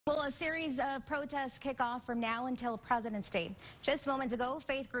Well, a series of protests kick off from now until President's Day. Just moments ago,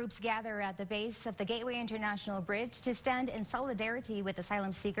 faith groups gather at the base of the Gateway International Bridge to stand in solidarity with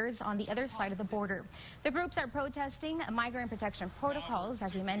asylum seekers on the other side of the border. The groups are protesting migrant protection protocols,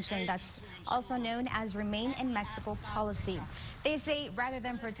 as we mentioned, that's also known as Remain in Mexico policy. They say rather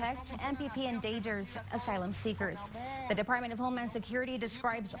than protect, MPP endangers asylum seekers. The Department of Homeland Security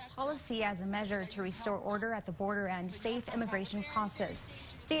describes the policy as a measure to restore order at the border and safe immigration process.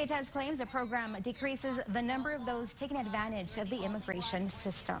 DHS claims the program decreases the number of those taking advantage of the immigration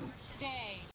system.